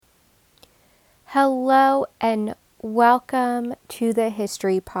Hello and welcome to the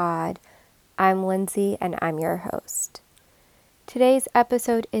History Pod. I'm Lindsay and I'm your host. Today's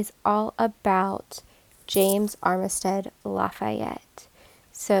episode is all about James Armistead Lafayette.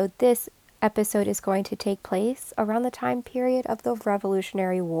 So this episode is going to take place around the time period of the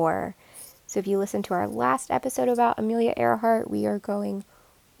Revolutionary War. So if you listen to our last episode about Amelia Earhart, we are going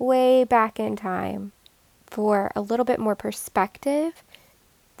way back in time. For a little bit more perspective,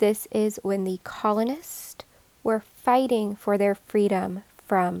 this is when the colonists were fighting for their freedom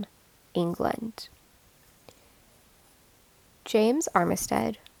from England. James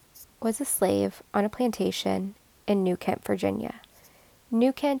Armistead was a slave on a plantation in New Kent, Virginia.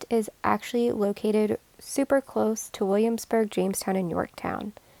 New Kent is actually located super close to Williamsburg, Jamestown, and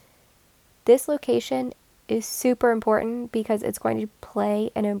Yorktown. This location is super important because it's going to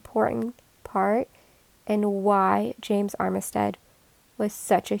play an important part in why James Armistead was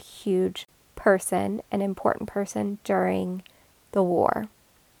such a huge person, an important person during the war.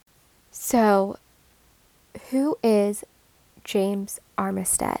 So, who is James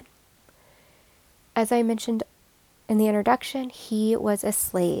Armistead? As I mentioned in the introduction, he was a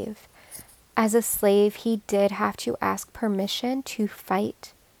slave. As a slave, he did have to ask permission to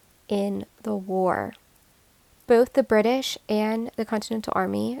fight in the war. Both the British and the Continental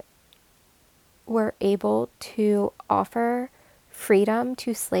Army were able to offer freedom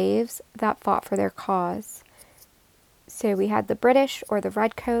to slaves that fought for their cause. So we had the British, or the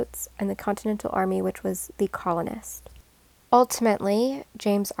Redcoats, and the Continental Army, which was the colonists. Ultimately,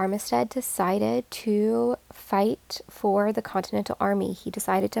 James Armistead decided to fight for the Continental Army. He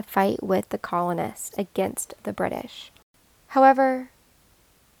decided to fight with the colonists against the British. However,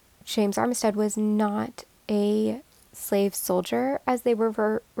 James Armistead was not a slave soldier, as they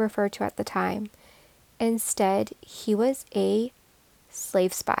were referred to at the time. Instead, he was a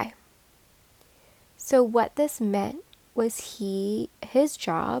slave spy. So what this meant was his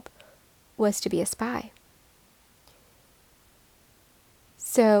job was to be a spy.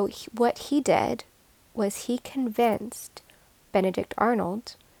 So what he did was he convinced Benedict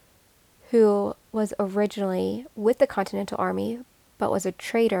Arnold, who was originally with the Continental Army but was a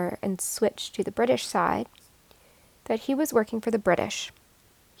traitor and switched to the British side, that he was working for the British.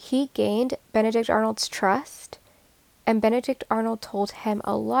 He gained Benedict Arnold's trust, and Benedict Arnold told him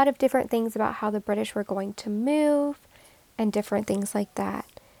a lot of different things about how the British were going to move and different things like that.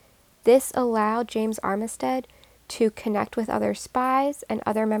 This allowed James Armistead to connect with other spies and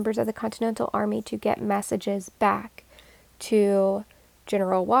other members of the Continental Army to get messages back to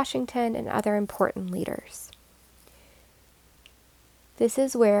General Washington and other important leaders. This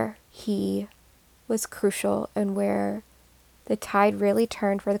is where he was crucial and where the tide really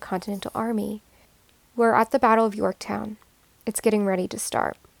turned for the Continental Army. We're at the Battle of Yorktown. It's getting ready to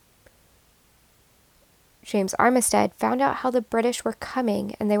start. James Armistead found out how the British were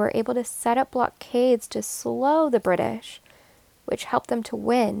coming, and they were able to set up blockades to slow the British, which helped them to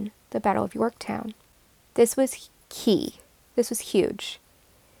win the Battle of Yorktown. This was key. This was huge.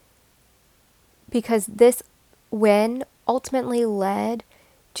 Because this win ultimately led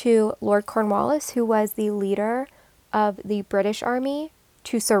to Lord Cornwallis, who was the leader of the British Army,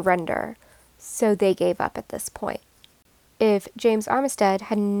 to surrender. So they gave up at this point. If James Armistead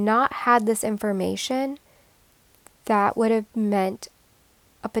had not had this information, that would have meant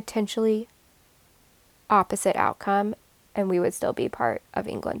a potentially opposite outcome, and we would still be part of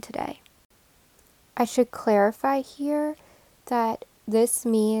England today. I should clarify here that this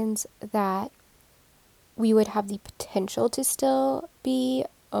means that we would have the potential to still be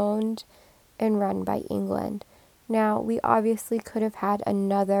owned and run by England. Now, we obviously could have had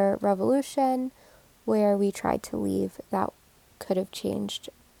another revolution where we tried to leave. That could have changed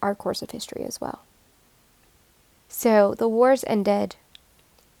our course of history as well. So the wars ended.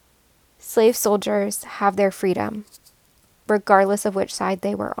 Slave soldiers have their freedom, regardless of which side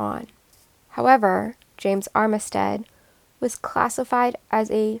they were on. However, James Armistead was classified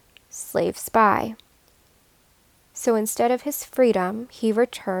as a slave spy. So instead of his freedom, he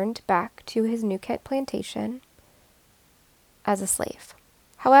returned back to his New Kent plantation as a slave.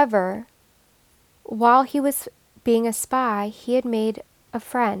 However, while he was being a spy, he had made a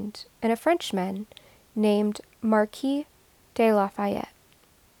friend, and a Frenchman named Marquis de Lafayette.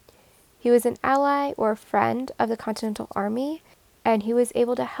 He was an ally or friend of the Continental Army, and he was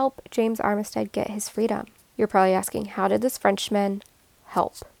able to help James Armistead get his freedom. You're probably asking, how did this Frenchman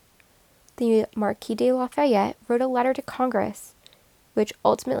help? The Marquis de Lafayette wrote a letter to Congress, which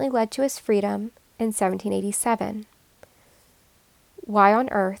ultimately led to his freedom in 1787. Why on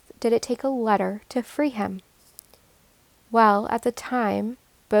earth did it take a letter to free him? Well, at the time,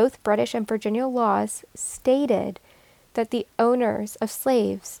 both British and Virginia laws stated that the owners of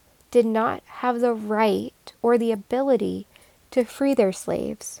slaves did not have the right or the ability to free their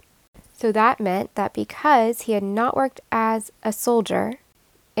slaves. So that meant that because he had not worked as a soldier,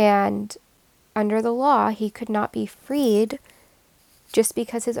 and under the law, he could not be freed just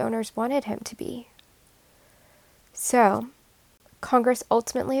because his owners wanted him to be. So, Congress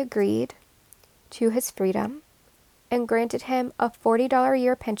ultimately agreed to his freedom and granted him a $40 a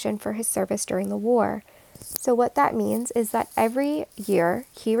year pension for his service during the war. So what that means is that every year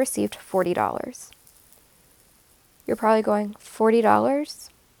he received $40. You're probably going, $40?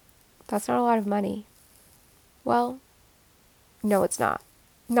 That's not a lot of money. Well, no, it's not.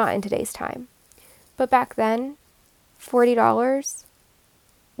 Not in today's time. But back then, $40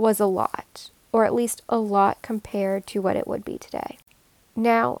 was a lot, or at least a lot compared to what it would be today.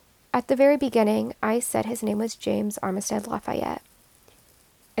 Now, at the very beginning, I said his name was James Armistead Lafayette.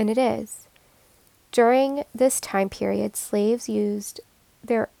 And it is. During this time period, slaves used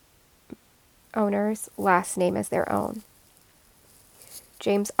their owner's last name as their own.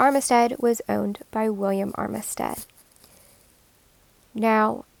 James Armistead was owned by William Armistead.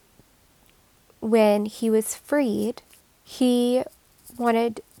 Now, when he was freed, he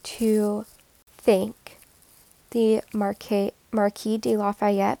wanted to thank the Marquis de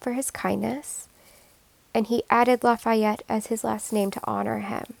Lafayette for his kindness, and he added Lafayette as his last name to honor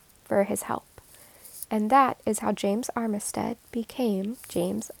him for his help. And that is how James Armistead became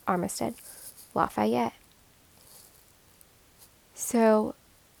James Armistead Lafayette. So,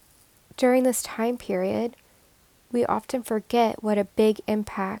 during this time period, we often forget what a big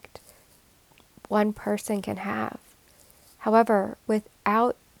impact one person can have. However,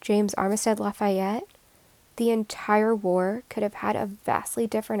 without James Armistead Lafayette, the entire war could have had a vastly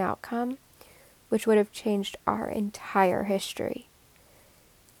different outcome, which would have changed our entire history.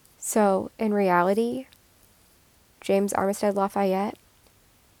 So, in reality, James Armistead Lafayette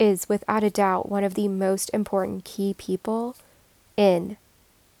is without a doubt one of the most important key people in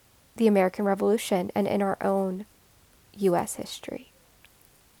the American Revolution and in our own U.S. history.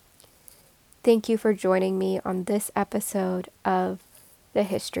 Thank you for joining me on this episode of the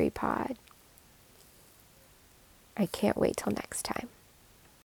History Pod. I can't wait till next time.